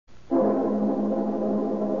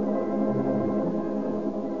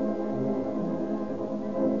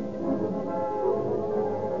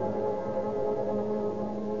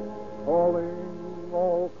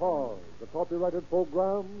excited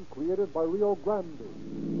program created by Rio Grande.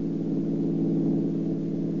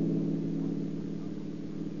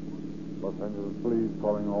 Los Angeles Police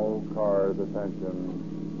calling all cars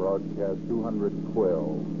attention. Broadcast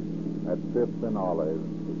 212 at 5th and Olive.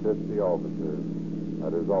 Assist the officers.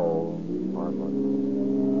 That is all. Harmless.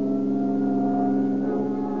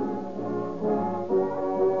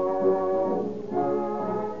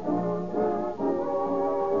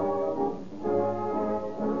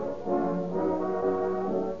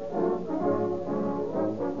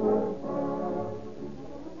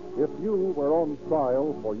 If you were on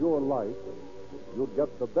trial for your life, you'd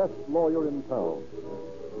get the best lawyer in town.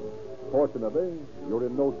 Fortunately, you're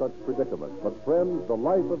in no such predicament. But, friends, the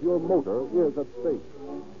life of your motor is at stake.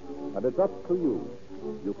 And it's up to you.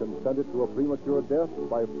 You can send it to a premature death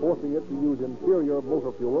by forcing it to use inferior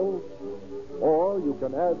motor fuel, or you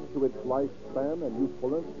can add to its lifespan and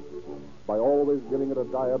usefulness by always giving it a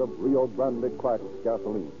diet of Rio Grande cracked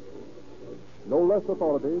gasoline. No less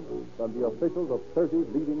authorities than the officials of 30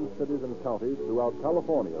 leading cities and counties throughout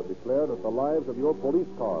California declare that the lives of your police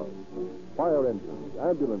cars, fire engines,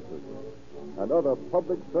 ambulances, and other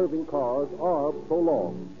public-serving cars are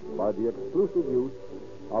prolonged by the exclusive use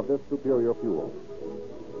of this superior fuel.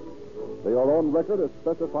 They are on record as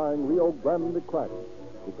specifying Rio Grande cracked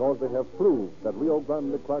because they have proved that Rio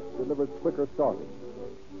Grande cracked delivers quicker starting,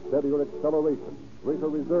 steadier acceleration, greater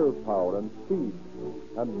reserve power and speed,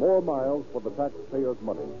 and more miles for the taxpayer's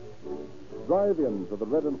money. Drive in to the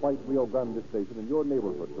red and white Rio Grande station in your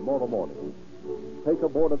neighborhood tomorrow morning. Take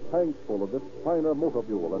aboard a tank full of this finer motor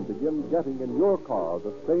fuel and begin getting in your car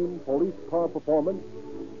the same police car performance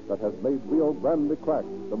that has made Rio Grande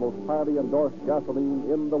cracked the most highly endorsed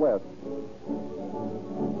gasoline in the West.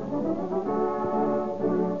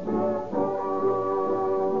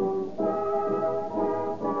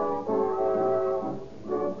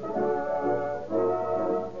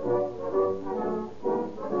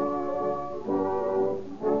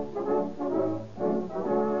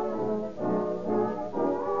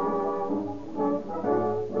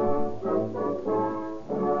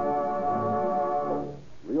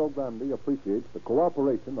 Rio Grande appreciates the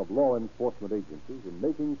cooperation of law enforcement agencies in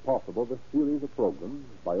making possible this series of programs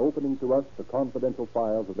by opening to us the confidential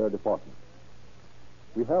files of their department.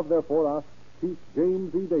 We have therefore asked Chief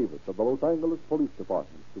James E. Davis of the Los Angeles Police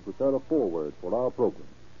Department to prepare a foreword for our program.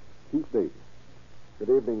 Chief Davis. Good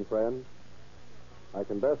evening, friends. I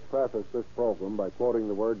can best preface this program by quoting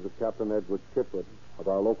the words of Captain Edward Chitwood of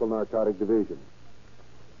our local narcotic division.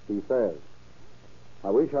 He says, "I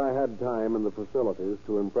wish I had time and the facilities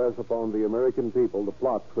to impress upon the American people the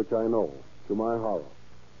plots which I know, to my horror,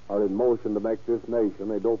 are in motion to make this nation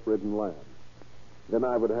a dope-ridden land. Then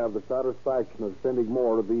I would have the satisfaction of sending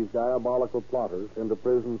more of these diabolical plotters into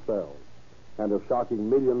prison cells and of shocking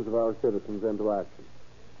millions of our citizens into action.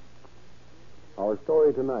 Our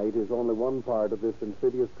story tonight is only one part of this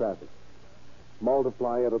insidious traffic.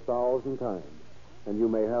 Multiply it 1,000 times, and you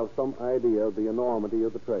may have some idea of the enormity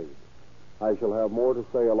of the trade. I shall have more to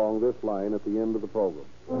say along this line at the end of the program."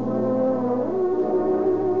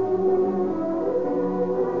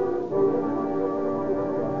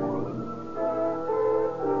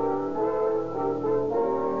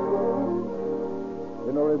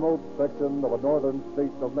 In a remote section of a northern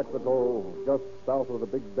state of Mexico, just south of the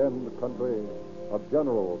Big Bend country, a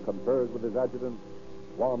general confers with his adjutant,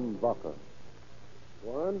 Juan Vaca.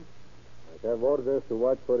 Juan, I have orders to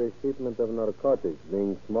watch for a shipment of narcotics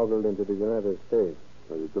being smuggled into the United States.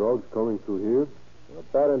 Are the drugs coming through here?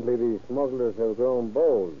 Apparently, the smugglers have grown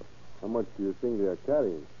bold. How much do you think they are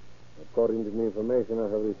carrying? According to the information I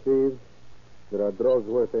have received, there are drugs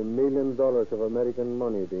worth $1 million of American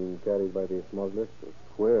money being carried by these smugglers.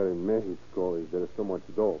 Where in Mexico is there so much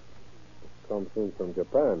dope? It comes in from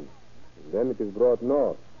Japan. And then it is brought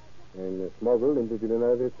north and smuggled into the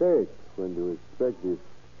United States. When do you expect this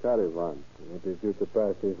caravan? It is due to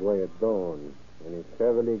pass this way at dawn, and it's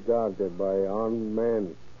heavily guarded by armed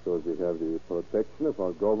men. So they have the protection of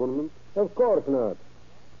our government? Of course not.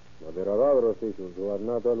 But there are other officials who are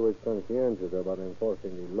not always conscientious about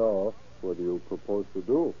enforcing the law. What do you propose to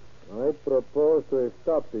do? I propose to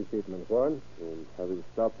stop the shipment, Juan. And having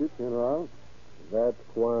stopped it, General? That,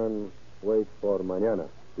 Juan, waits for mañana.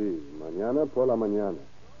 Sí, mañana por la mañana.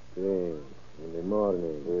 Sí, in the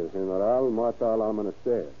morning. El general mata al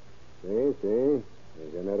amanecer. Sí, sí. The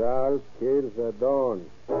general kills at dawn.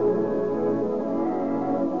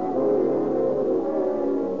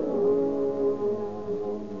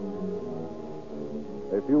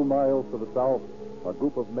 A few miles to the south, a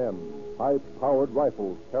group of men, high-powered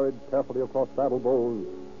rifles carried carefully across saddle bows,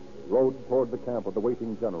 rode toward the camp of the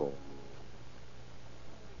waiting general.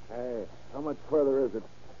 Hey, How much further is it?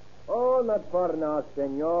 Oh, not far now,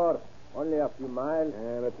 senor. Only a few miles.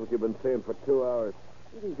 Yeah, that's what you've been saying for 2 hours.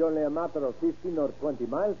 It is only a matter of 15 or 20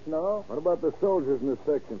 miles now. What about the soldiers in this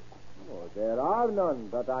section? Oh, there are none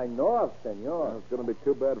that I know of, senor. Well, it's going to be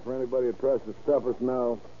too bad for anybody who tries to stop us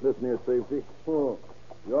now, this near safety. Oh,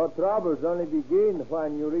 your troubles only begin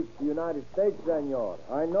when you reach the United States, senor.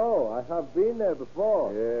 I know. I have been there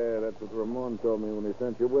before. Yeah, that's what Ramon told me when he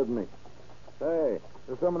sent you with me. Hey,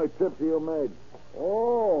 there's how many trips you made?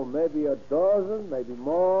 Oh, maybe a dozen, maybe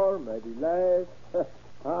more, maybe less.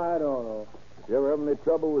 I don't know. You ever have any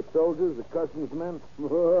trouble with soldiers, the customs men?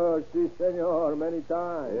 Oh, si, senor, many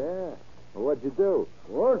times. Yeah. Well, what'd you do?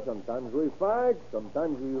 Well, sometimes we fight,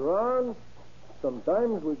 sometimes we run,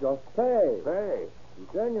 sometimes we just pay. Hey. Si,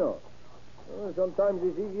 senor. Sometimes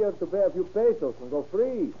it's easier to pay a few pesos and go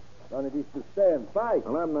free than it is to stay and fight.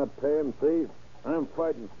 Well, I'm not paying, see? I'm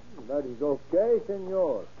fighting. That is okay,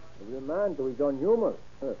 senor. Every man to his own humor.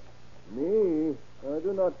 Me, I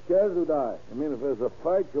do not care to die. I mean, if there's a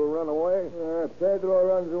fight, you'll run away? Pedro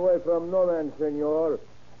runs away from no man, senor.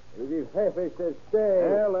 If his Jefe says stay...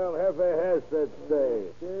 Well, El Jefe has said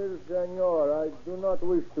stay. Still, senor, I do not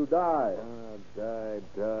wish to die. Die.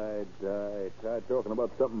 Try talking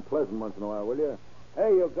about something pleasant once in a while, will you? Hey,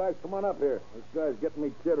 you guys, come on up here. This guy's getting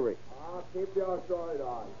me jittery. I'll keep your sword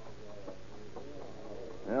on.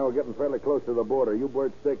 Now we're getting fairly close to the border. You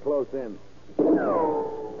birds stay close in.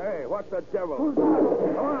 Hey, what's the devil? Come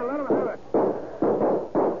on, let him have it.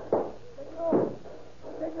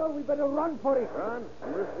 Senor, we better run for it. Run?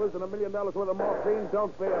 Risk losing $1 million worth of morphine?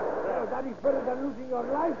 Don't be upset. That is better than losing your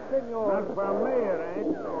life, senor. Not for me, it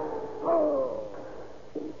ain't. Oh.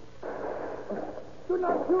 Do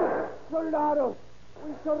not shoot, soldados.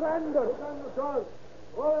 We surrender. Look on the guard.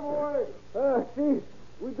 Roll him away. See,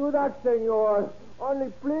 we do that, senor.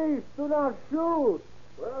 Only please, do not shoot.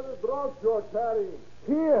 Where are the drugs you're carrying?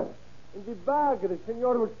 Here, in the bag the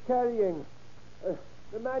senor was carrying.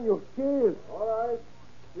 The man you killed. All right.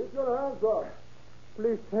 Keep your hands up.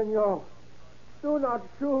 Please, senor, do not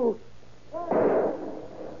shoot.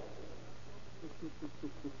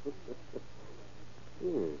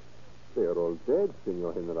 They're all dead,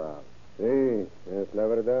 Senor General. Sí, es la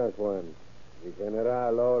verdad, Juan. The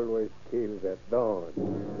general always kills at dawn.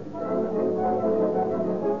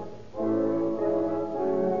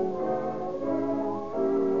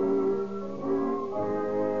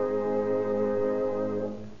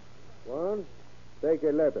 Juan, take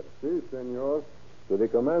a letter. Si, senor. To the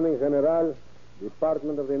commanding general,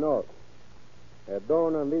 Department of the North. At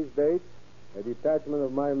dawn on this date, a detachment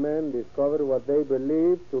of my men discovered what they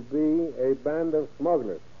believed to be a band of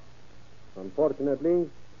smugglers. Unfortunately,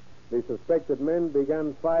 the suspected men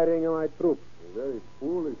began firing on my troops. A very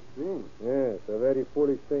foolish thing. Yes, a very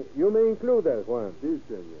foolish thing. You may include that, Juan. Si,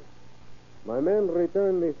 senor. My men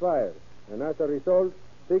returned the fire, and as a result,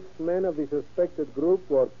 6 men of the suspected group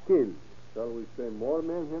were killed. Shall we say more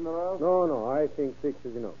men, General? No, I think 6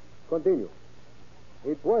 is enough. Continue.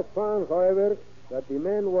 It was found, however, that the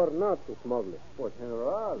men were not smugglers, What,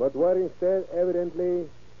 General? but were instead evidently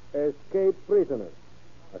escaped prisoners.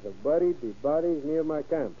 I have buried the bodies near my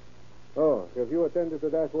camp. Oh, have you attended to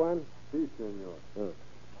that one? Si, senor.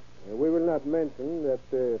 We will not mention that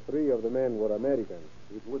 3 of the men were Americans.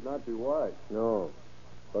 It would not be wise. No.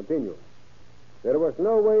 Continue. There was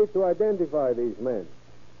no way to identify these men.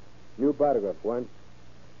 New paragraph, Juan.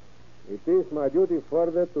 It is my duty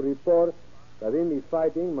further to report that in the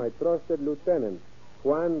fighting, my trusted lieutenant,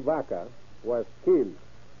 Juan Vaca, was killed,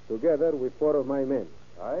 together with 4 of my men.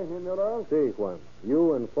 Aye, General? See, Juan,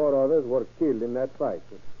 you and 4 others were killed in that fight.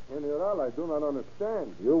 General, I do not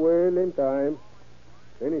understand. You will in time.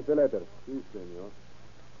 Finish the letter. Si, senor.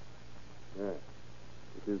 Yes.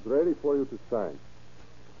 It is ready for you to sign.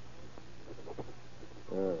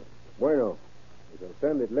 Bueno. We shall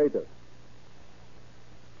send it later.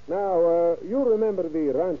 Now, you remember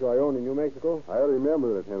the rancho I own in New Mexico? I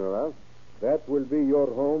remember it, General. That will be your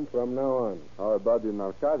home from now on. How about the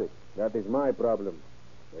narcotics? That is my problem.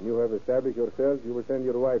 When you have established yourself, you will send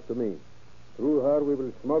your wife to me. Through her, we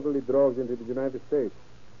will smuggle the drugs into the United States.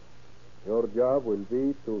 Your job will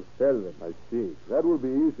be to sell them. I see. That will be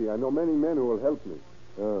easy. I know many men who will help me.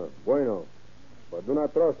 Bueno. But do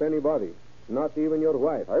not trust anybody, not even your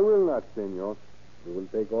wife. I will not, senor. You will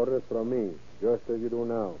take orders from me, just as you do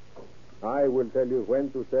now. I will tell you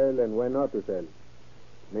when to sell and when not to sell.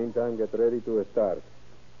 Meantime, get ready to start.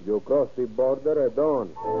 You cross the border at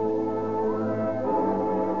dawn.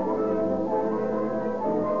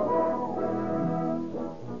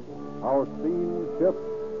 Our scene shifts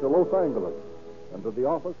to Los Angeles and to the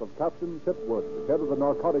office of Captain Pitwood, head of the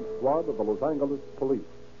narcotics squad of the Los Angeles Police.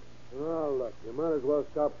 Well, look, you might as well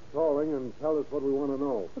stop stalling and tell us what we want to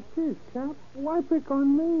know. But geez, Cap, why pick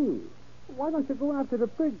on me? Why don't you go after the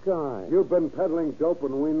big guy? You've been peddling dope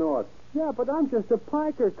and we know it. Yeah, but I'm just a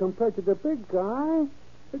piker compared to the big guy.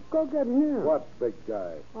 Go get him. What big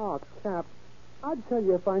guy? Oh, Cap, I'd tell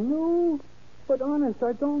you if I knew. But honest,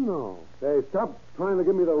 I don't know. Hey, stop trying to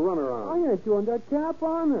give me the I runaround. ain't doing that, Cap,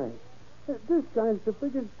 honest. This guy's the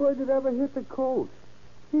biggest bird that ever hit the coast.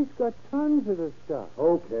 He's got tons of the stuff.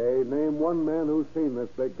 Okay, name one man who's seen this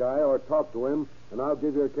big guy or talked to him, and I'll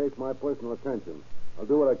give your case my personal attention. I'll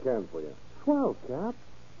do what I can for you. Swell, Cap.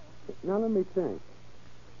 Now let me think.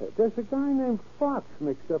 There's a guy named Fox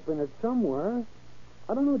mixed up in it somewhere.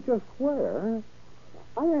 I don't know just where.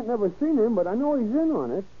 I ain't never seen him, but I know he's in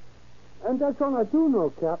on it. And that's all I do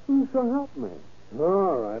know, Captain, so help me.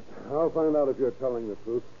 All right. I'll find out if you're telling the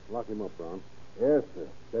truth. Lock him up, Brown. Yes, sir.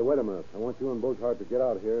 Say, wait a minute. I want you and Beauchard to get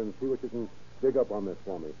out here and see what you can dig up on this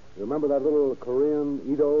for me. You remember that little Korean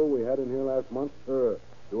Edo we had in here last month? Do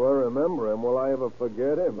I remember him? Will I ever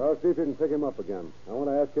forget him? Well, see if you can pick him up again. I want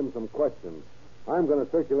to ask him some questions. I'm going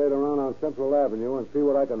to circulate around on Central Avenue and see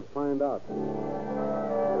what I can find out.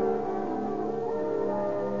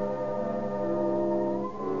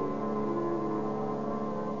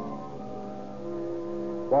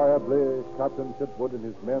 Quietly, Captain Chitwood and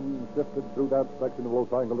his men sifted through that section of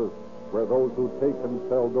Los Angeles where those who take and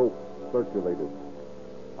sell dope circulated,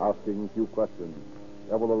 asking few questions,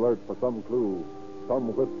 ever alert for some clue,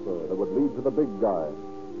 some whisper that would lead to the big guy.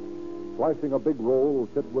 Flashing a big roll,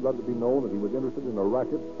 Chitwood let it be known that he was interested in a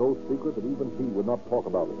racket so secret that even he would not talk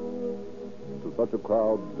about it. To such a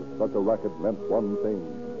crowd, such a racket meant one thing,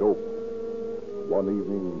 dope. One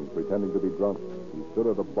evening, pretending to be drunk, he stood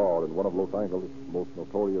at a bar in one of Los Angeles' most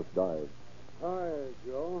notorious dives. Hi,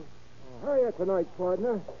 Joe. Hiya tonight,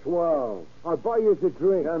 partner. Swell. I'll buy you a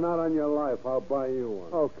drink. Yeah, not on your life. I'll buy you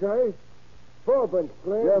one. Okay. Bourbon,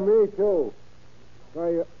 please. Yeah, me too.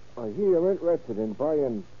 I hear you're interested in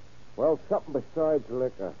buying, well, something besides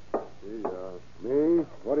liquor. Gee, me?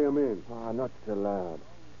 What do you mean? Ah, not so loud.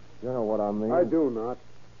 You know what I mean. I do not.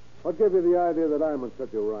 What gave you the idea that I'm in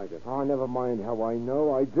such a racket? Oh, never mind how I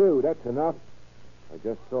know. I do. That's enough. I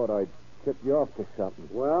just thought I'd tip you off to something.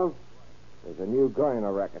 Well? There's a new guy in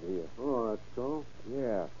a racket here. Oh, that's so?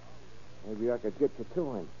 Yeah. Maybe I could get you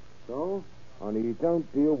to him. So? Only you don't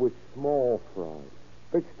deal with small fries.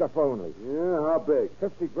 Big stuff only. Yeah, how big?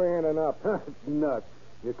 50 grand and up. That's nuts.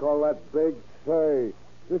 You call that big? Say,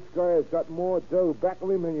 this guy has got more dough back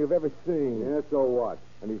of him than you've ever seen. Yeah, so what?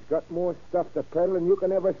 And he's got more stuff to peddle than you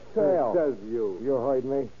can ever sell. Says you. You heard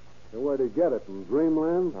me. So where'd he get it? From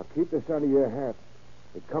Dreamland? Now keep this under your hat.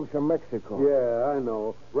 It comes from Mexico. Yeah, I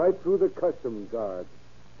know. Right through the customs guard.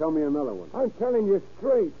 Tell me another one. I'm telling you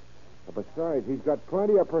straight. Besides, he's got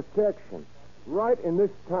plenty of protection. Right in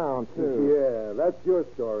this town, too. Yeah, that's your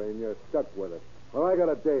story, and you're stuck with it. Well, I got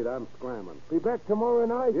a date. I'm scrambling. Be back tomorrow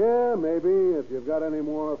night? Yeah, maybe, if you've got any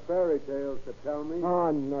more fairy tales to tell me.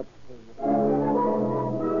 Oh, nuts.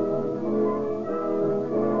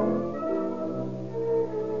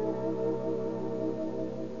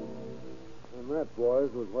 And that,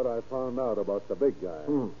 boys, was what I found out about the big guy.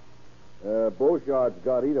 Beauchard's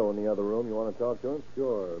got Edo in the other room. You want to talk to him?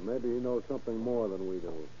 Sure, maybe he knows something more than we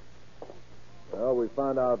do. Well, we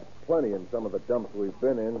found out plenty in some of the dumps we've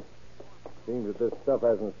been in. Seems that this stuff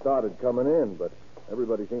hasn't started coming in, but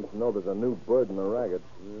everybody seems to know there's a new bird in the racket.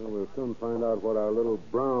 Well, we'll soon find out what our little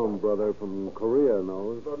brown brother from Korea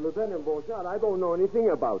knows. But Lieutenant Beauchard, I don't know anything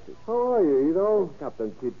about it. How are you, Edo?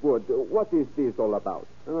 Captain Kidwood, what is this all about?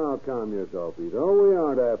 Now, calm yourself, Edo. We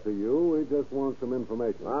aren't after you. We just want some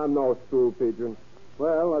information. I'm no stool pigeon.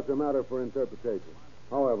 Well, that's a matter for interpretation.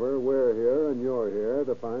 However, we're here and you're here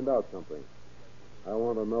to find out something. I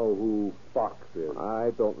want to know who Fox is.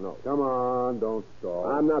 I don't know. Come on, don't stall.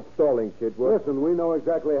 I'm not stalling, Kidwood. Listen, we know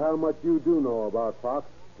exactly how much you do know about Fox.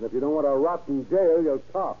 And if you don't want to rot in jail, you'll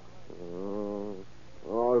talk.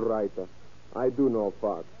 All right. I do know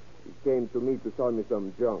Fox. He came to me to sell me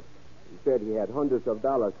some junk. He said he had hundreds of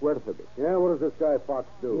dollars worth of it. Yeah, what does this guy Fox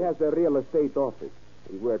do? He has a real estate office.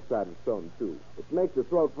 He works out of some, too. It makes a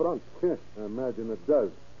swell front. I imagine it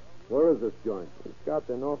does. Where is this joint? He's got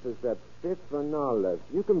an office at 5th and Olive.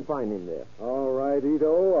 You can find him there. All right,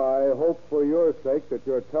 Edo. I hope for your sake that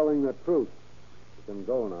you're telling the truth. You can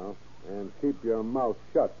go now and keep your mouth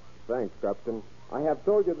shut. Thanks, Captain. I have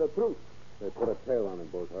told you the truth. They put a tail on him,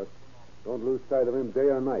 Beauchard. Don't lose sight of him day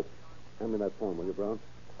or night. Hand me that phone, will you, Brown?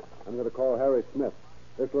 I'm going to call Harry Smith.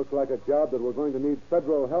 This looks like a job that we're going to need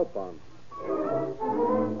federal help on.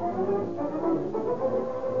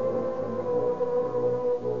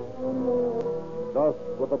 Thus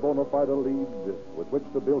with the bona fide lead with which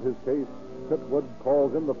to build his case, Chitwood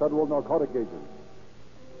calls in the federal narcotic agent.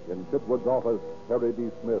 In Chitwood's office, Harry D.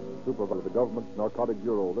 Smith, supervisor of the government's narcotic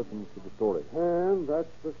bureau, listens to the story. And that's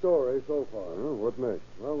the story so far. What next?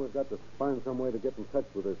 Well, we've got to find some way to get in touch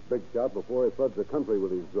with this big shot before he floods the country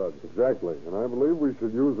with these drugs. Exactly. And I believe we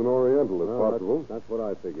should use an Oriental if possible. That's what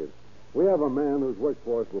I figured. We have a man who's worked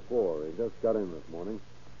for us before. He just got in this morning.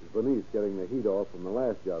 He's beneath getting the heat off from the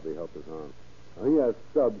last job he helped us on. Now, he has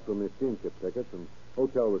stubs from his steamship tickets and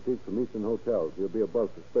hotel receipts from Eastern hotels. He'll be above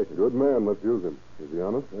suspicion. Good man. Let's use him. Is he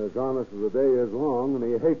honest? As honest as the day is long, and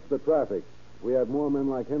he hates the traffic. If we had more men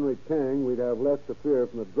like Henry Chang, we'd have less to fear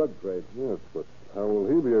from the drug trade. Yes, but how will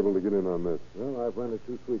he be able to get in on this? Well, I've rented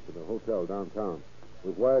 2 suites at a hotel downtown.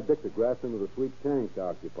 We've wired dictagraphs into the suite Chang's to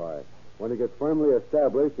occupy. When he gets firmly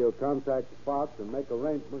established, he'll contact Fox and make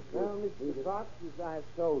arrangements. Well, Mr. Fox, as I've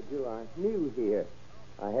told you, I'm new here.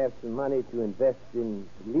 I have some money to invest in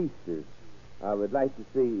leases. I would like to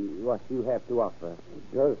see what you have to offer.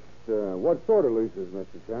 Just what sort of leases,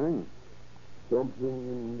 Mr. Chang? Something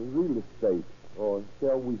in real estate, or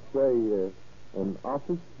shall we say, an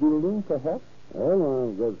office building, perhaps? Well,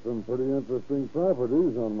 I've got some pretty interesting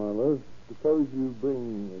properties on my list. Suppose you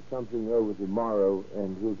bring something over tomorrow,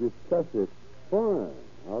 and we'll discuss it. Fine.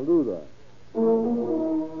 I'll do that.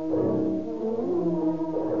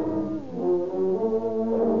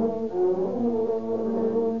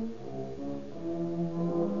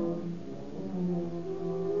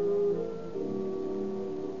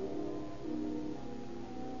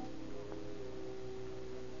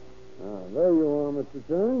 There you are, Mr.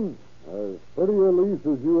 Chang. As pretty a lease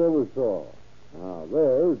as you ever saw. Now,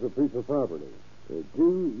 there's a piece of property. Do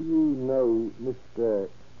you know Mr.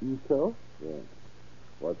 Ito? Yeah.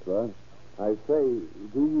 What's that? I say,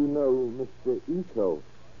 do you know Mr. Ito?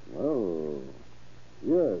 Well,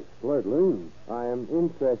 yes, slightly. I am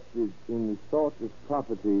interested in the sort of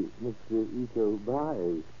property Mr. Ito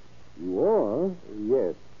buys. You are?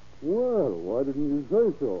 Yes. Well, why didn't you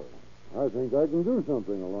say so? I think I can do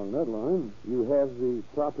something along that line. You have the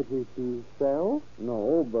property to sell?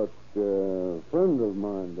 No, but a friend of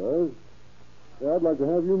mine does. Yeah, I'd like to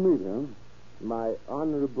have you meet him. My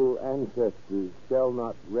honorable ancestors shall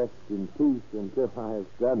not rest in peace until I have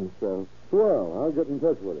done so. Well, I'll get in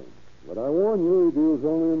touch with him. But I warn you, he deals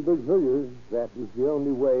only in big figures. That is the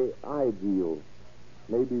only way I deal.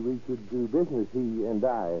 Maybe we could do business, he and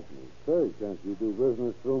I. Say, can't you do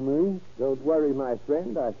business through me? Don't worry, my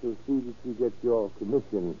friend. I shall see that you get your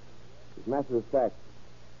commission. As a matter of fact,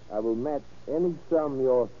 I will match any sum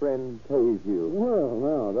your friend pays you. Well,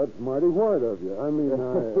 now, that's mighty white of you. I mean,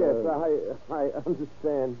 Yes, I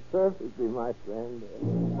understand perfectly, my friend.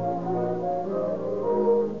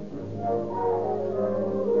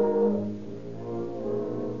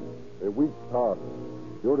 A week passed,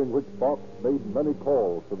 during which Fox made many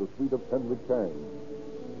calls to the suite of Henry Chang.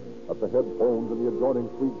 At the headphones in the adjoining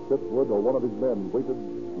suite, Chitwood or one of his men waited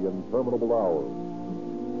the interminable hours.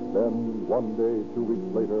 Then, one day, 2 weeks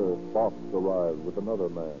later, Fox arrived with another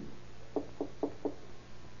man.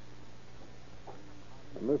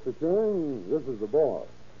 Mr. Chang, this is the boss.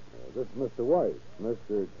 This is Mr. White.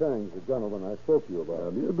 Mr. Chang's the gentleman I spoke to you about.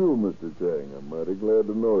 How do you do, Mr. Chang? I'm mighty glad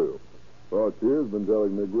to know you. Fox here's been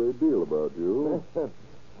telling me a great deal about you.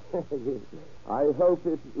 I hope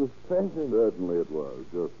it was pleasant. Certainly it was.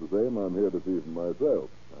 Just the same, I'm here to see for myself.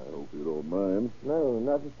 I hope you don't mind. No,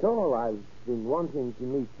 not at all. I've been wanting to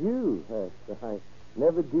meet you. I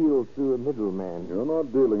never deal through a middleman. You're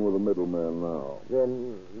not dealing with a middleman now.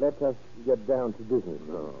 Then let us get down to business.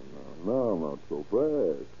 No, not so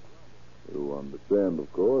fast. You understand,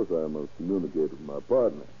 of course, I must communicate with my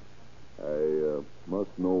partner. I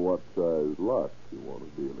must know what size lot you want to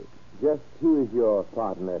deal in. Just who is your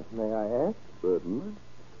partner, may I ask? Certainly.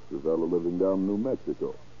 The fellow living down in New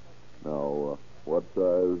Mexico. Now, what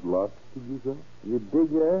size lot did you say? The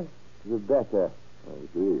bigger, the better. I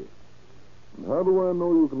see. And how do I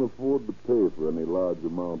know you can afford to pay for any large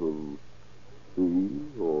amount of C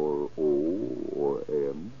or O or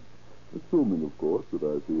M? Assuming, of course, that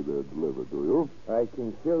I see they're delivered to you. I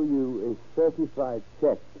can show you a certified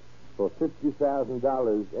check for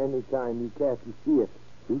 $50,000 any time you care to see it.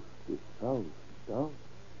 $50,000?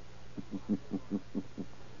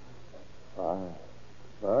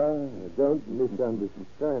 Don't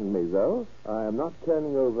misunderstand me, though. I am not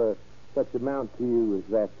turning over such amount to you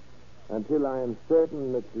as that until I am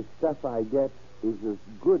certain that the stuff I get is of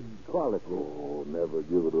good quality. Oh, never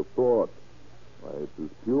give it a thought. Why, it's as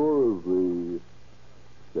pure as the,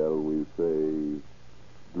 shall we say,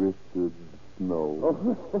 drifted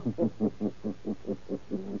snow.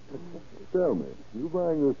 Tell me, you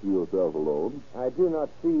buying this for yourself alone? I do not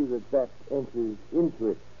see that enters into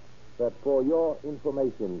it. But for your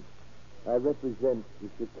information, I represent the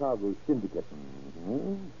Chicago Syndicate.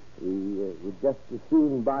 Mm-hmm. We would just as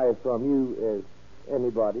soon buy from you as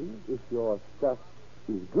anybody if your stuff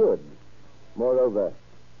is good. Moreover,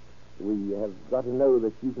 we have got to know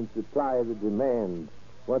that you can supply the demand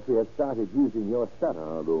once we have started using your stuff.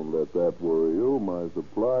 Now, don't let that worry you. My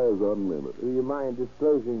supply is unlimited. Do you mind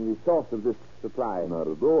disclosing the source of this supply? Not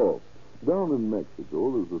at all. Down in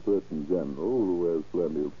Mexico, there's a certain general who has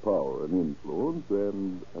plenty of power and influence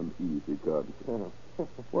and an easy conscience.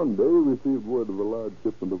 One day he received word of a large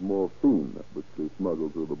shipment of morphine that was to be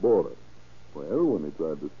smuggled through the border. Well, when he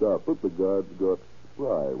tried to stop it, the guards got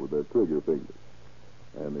spry with their trigger fingers.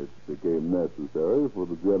 And it became necessary for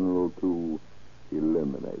the general to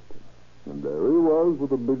eliminate him. And there he was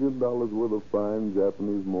with $1 billion worth of fine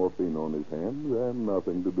Japanese morphine on his hands and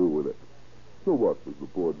nothing to do with it. So what was the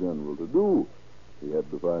poor general to do? He had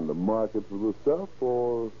to find a market for the stuff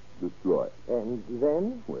or destroy it. And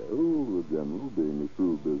then? Well, the general, being a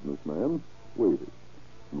shrewd businessman, waited.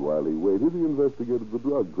 And while he waited, he investigated the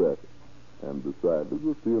drug traffic and decided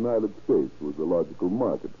that the United States was the logical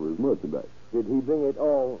market for his merchandise. Did he bring it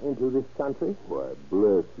all into this country? Why,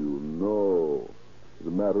 bless you, no. As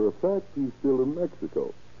a matter of fact, he's still in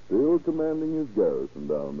Mexico, still commanding his garrison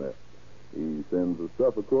down there. He sends the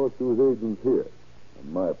stuff across to his agents here,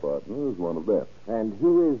 and my partner is one of them. And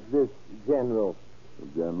who is this general? The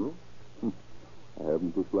general? I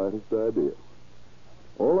haven't the slightest idea.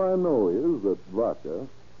 All I know is that Vaca,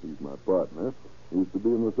 he's my partner, used to be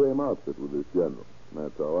in the same outfit with this general. And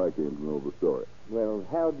that's how I came to know the story. Well,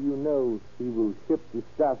 how do you know he will ship the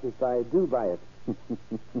stuff if I do buy it?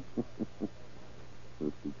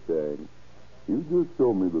 Mr. Chang, you just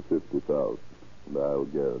show me the 50,000, and I'll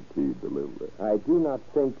guarantee delivery. I do not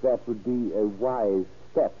think that would be a wise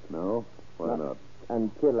step. No? Why not?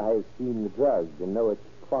 Until I have seen the drug and know its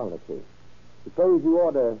quality. Suppose you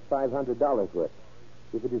order $500 worth.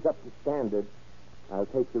 If it is up to standard, I'll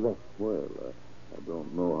take the rest. Well, I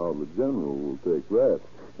don't know how the general will take that.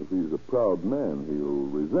 If he's a proud man, he'll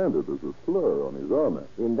resent it as a slur on his honor.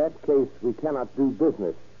 In that case, we cannot do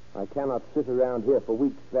business. I cannot sit around here for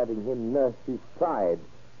weeks letting him nurse his pride.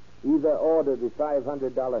 Either order the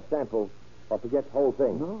 $500 sample or forget the whole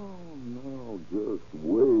thing. No, just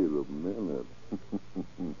wait a minute.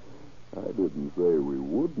 I didn't say we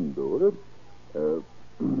wouldn't do it.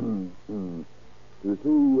 You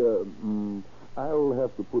see, I'll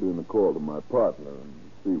have to put in a call to my partner and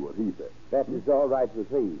see what he says. That is all right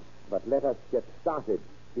with me, but let us get started.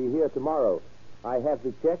 Be here tomorrow. I have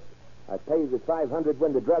the check. I pay the $500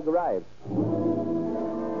 when the drug arrives.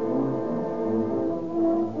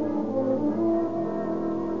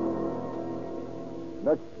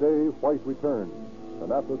 Next day, White returned,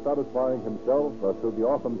 and after satisfying himself as to the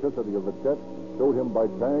authenticity of the check showed him by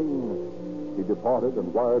Chang, he departed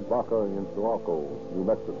and wired Vaca in Suraco, New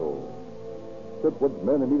Mexico. Chitwood's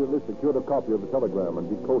men immediately secured a copy of the telegram and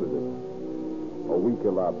decoded it. A week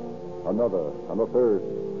elapsed, another, and a third.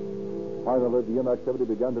 Finally, the inactivity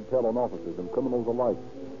began to tell on officers and criminals alike.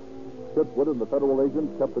 Chitwood and the federal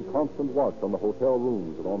agents kept a constant watch on the hotel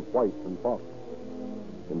rooms and on White and Fox.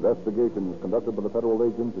 Investigations conducted by the federal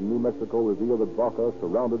agents in New Mexico revealed that Vaca,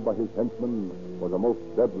 surrounded by his henchmen, was a most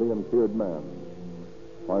deadly and feared man.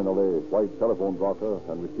 Finally, White telephoned Vaca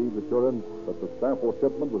and received assurance that the sample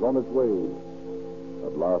shipment was on its way.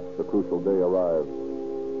 At last, the crucial day arrived.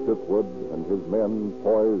 Chitwood and his men,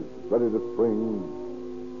 poised, ready to spring,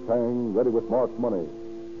 Chang, ready with marked money,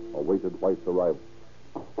 awaited White's arrival.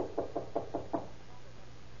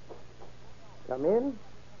 Come in.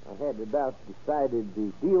 I had about decided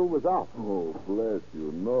the deal was off. Oh, bless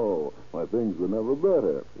you, no. My things were never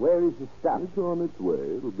better. Where is the stuff? It's on its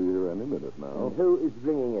way. It'll be here any minute now. And who is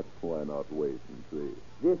bringing it? Why not wait and see?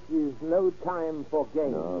 This is no time for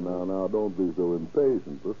games. Now, don't be so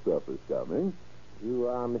impatient. The stuff is coming. You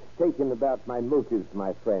are mistaken about my motives,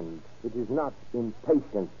 my friend. It is not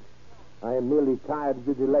impatience. I am merely tired of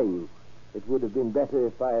the delays. It would have been better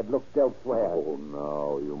if I had looked elsewhere. Oh,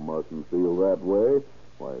 no, you mustn't feel that way.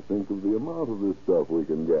 Why, think of the amount of this stuff we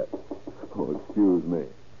can get. Oh, excuse me.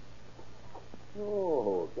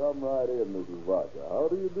 Oh, come right in, Mrs. Vaca. How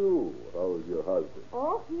do you do? How is your husband?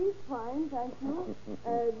 Oh, he's fine, thank you.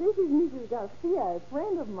 This is Mrs. Garcia, a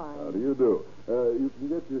friend of mine. How do you do? You can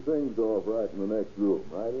get your things off right in the next room,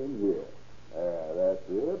 right in here. That's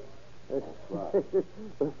it.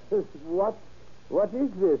 Right. What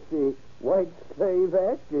is this? The White Slave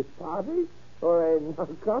Act? This party? or a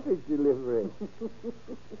narcotic delivery.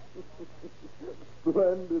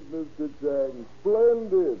 Splendid, Mr. Chang.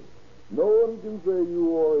 Splendid. No one can say you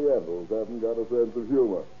Orientals haven't got a sense of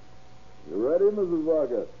humor. You ready, Mrs.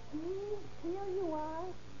 Walker? Here you are.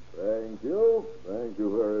 Thank you. Thank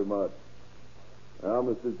you very much. Now,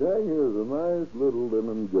 Mr. Chang, here's a nice little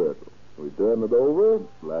linen girdle. We turn it over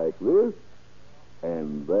like this,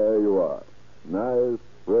 and there you are. Nice,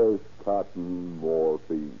 fresh cotton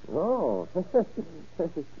morphine. Oh,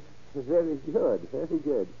 very good, very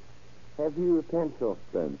good. Have you a pencil?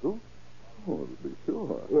 Pencil? Oh, to be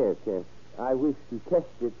sure. Yes, yes. I wish to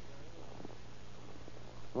test it.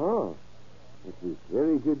 Oh, it is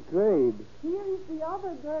very good grade. Here is the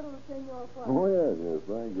other girdle, Senor Juan. Oh, yes.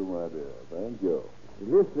 Thank you, my dear. Thank you.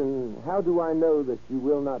 Listen, how do I know that you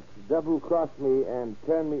will not double-cross me and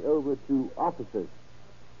turn me over to officers?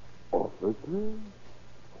 Officers?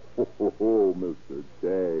 Oh, Mr.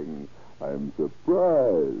 Chang, I'm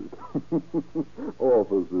surprised.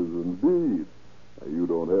 Officers, indeed. Now, you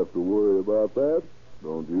don't have to worry about that.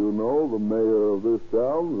 Don't you know the mayor of this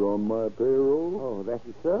town's on my payroll? Oh, that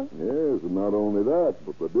is so? Yes, and not only that,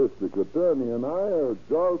 but the district attorney and I are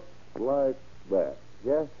just like that.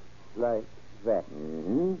 Just like that.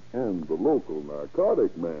 Mm-hmm. And the local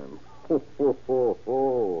narcotic man.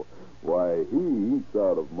 Ho. Why, he eats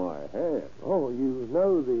out of my hand. Oh, you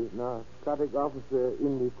know the narcotic officer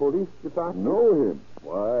in the police department? Know him?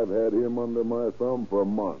 Why, I've had him under my thumb for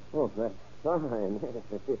months. Oh, that's fine.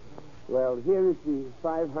 Well, here is the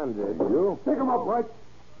 500. Thank you. Pick him up, White.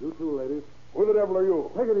 You too, ladies. Who the devil are you?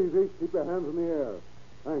 Take it easy. Keep your hands in the air.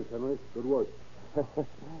 Thanks, Henry. Good work.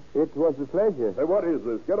 It was a pleasure. Hey, what is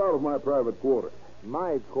this? Get out of my private quarters.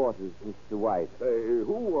 My quarters, Mr. White. Hey,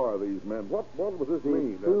 who are these men? What does this The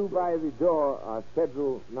mean? two by the door are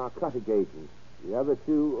federal narcotic agents. The other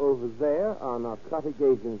two over there are narcotic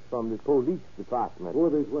agents from the police department. Who are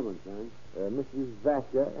these women, Chang? Mrs.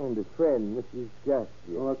 Vaca and a friend, Mrs. Garcia.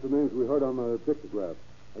 Oh, that's the names we heard on the dictograph.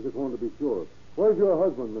 I just wanted to be sure. Where's your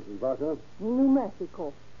husband, Mrs. Vaca? New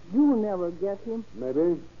Mexico. You'll never get him.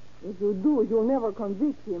 Maybe. If you do, you'll never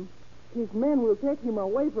convict him. His men will take him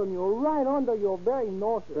away from you right under your very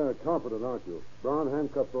noses. Kind of confident, aren't you? Brown,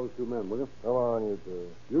 handcuff those two men, will you? Come on, you two.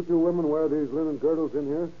 You two women wear these linen girdles in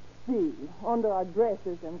here? See, under our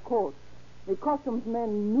dresses and coats. The customs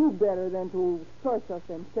men knew better than to search us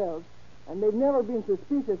themselves, and they've never been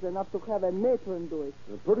suspicious enough to have a matron do it.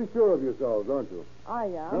 You're pretty sure of yourselves, aren't you? I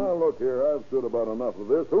am. Now, look here. I've stood about enough of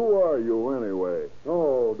this. Who are you, anyway?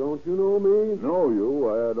 Oh, don't you know me? Know you?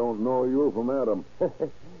 I don't know you from Adam.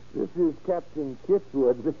 This is Captain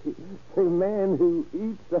Kitwood, the man who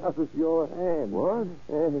eats out of your hand. What?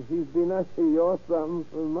 He's been under your thumb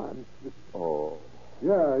for months. Oh.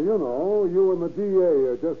 Yeah, you know, you and the DA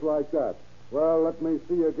are just like that. Well, let me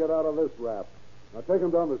see you get out of this rap. Now, take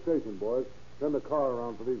them down to the station, boys. Send the car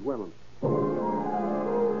around for these women.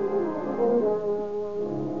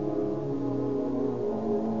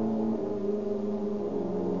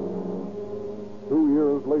 2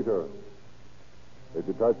 years later, a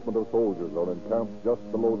detachment of soldiers are encamped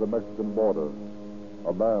just below the Mexican border.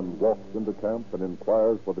 A man walks into camp and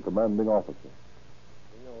inquires for the commanding officer.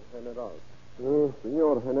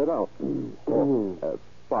 Senor General,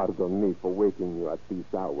 pardon me for waking you at this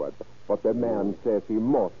hour, but the man says he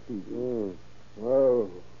must see you. Well,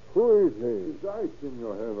 who is he? It's I,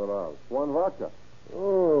 Senor General. Juan Vaca.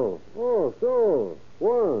 Oh, so,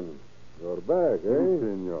 Juan. You're back, eh?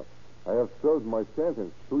 Senor. I have served my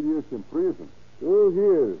sentence, 2 years in prison. 2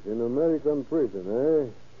 years in American prison,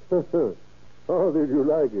 eh? How did you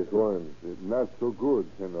like it, Juan? Not so good,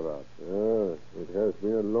 General. It has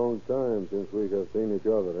been a long time since we have seen each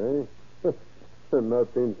other, eh? Not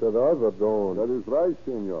since the other dawn. That is right,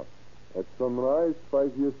 Senor. At sunrise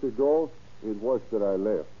 5 years ago, it was that I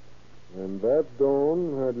left. And that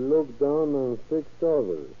dawn had looked down on 6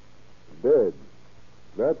 others, dead.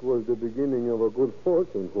 That was the beginning of a good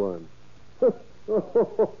fortune, Juan.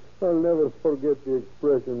 I'll never forget the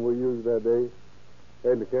expression we used that day.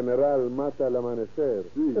 El general mata al amanecer.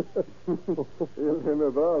 Sí. El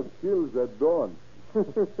general kills at dawn.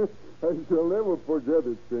 I shall never forget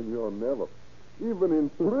it, Senor, never. Even in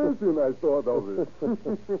prison, I thought of it.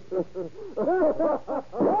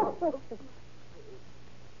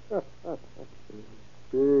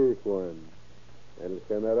 Sí, Juan. El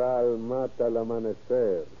general mata al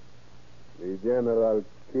amanecer. The general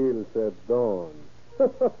kills at dawn. In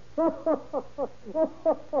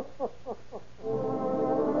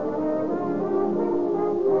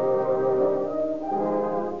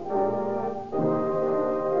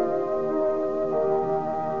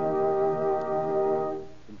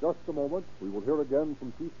just a moment, we will hear again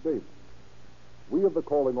from Chief Davis. We of the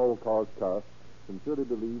Calling All Cars cast sincerely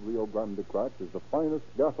believe Rio Grande Cracked is the finest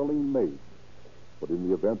gasoline made. But in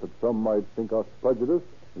the event that some might think us prejudiced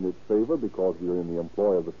in its favor because we are in the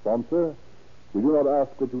employ of the sponsor, we do not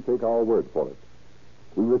ask that you take our word for it.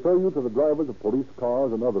 We refer you to the drivers of police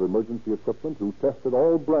cars and other emergency equipment who tested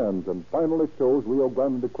all brands and finally chose Rio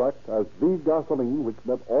Grande Cracked as the gasoline which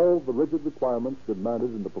met all the rigid requirements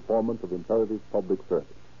demanded in the performance of imperative public service.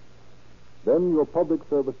 Then your public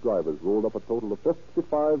service drivers rolled up a total of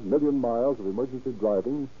 55 million miles of emergency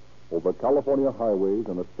driving over California highways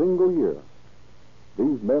in a single year.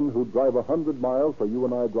 These men who drive 100 miles where you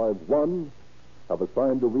and I drive one have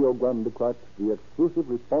assigned to Rio Grande Cracked the exclusive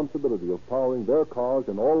responsibility of powering their cars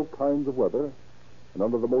in all kinds of weather and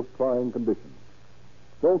under the most trying conditions.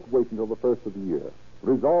 Don't wait until the first of the year.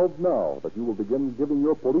 Resolve now that you will begin giving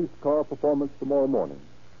your police car performance tomorrow morning.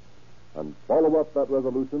 And follow up that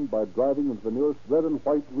resolution by driving into the nearest red and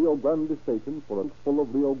white Rio Grande station for a full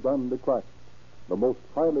of Rio Grande Cracked, the most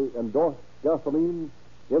highly endorsed gasoline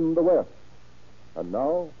in the West. And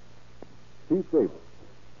now, Chief Davis.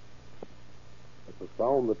 It was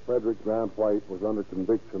found that Frederick Grant White was under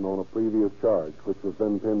conviction on a previous charge, which was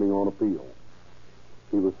then pending on appeal.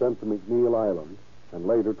 He was sent to McNeil Island and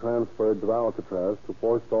later transferred to Alcatraz to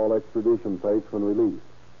forestall extradition sites when released.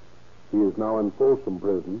 He is now in Folsom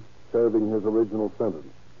Prison, serving his original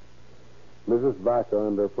sentence. Mrs. Vaca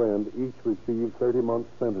and her friend each received 30-month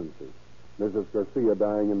sentences, Mrs. Garcia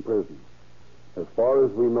dying in prison. As far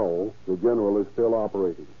as we know, the general is still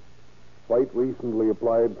operating. White recently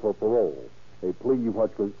applied for parole, a plea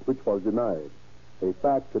which was denied, a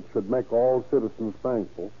fact that should make all citizens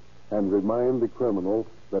thankful and remind the criminal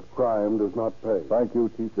that crime does not pay. Thank you,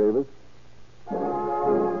 Chief Davis.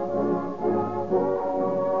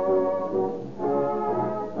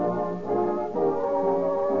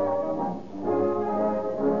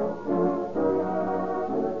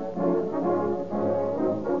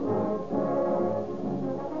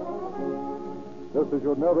 This is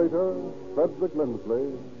your narrator, Frederick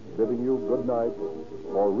Lindsley, bidding you good night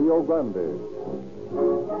for Rio Grande.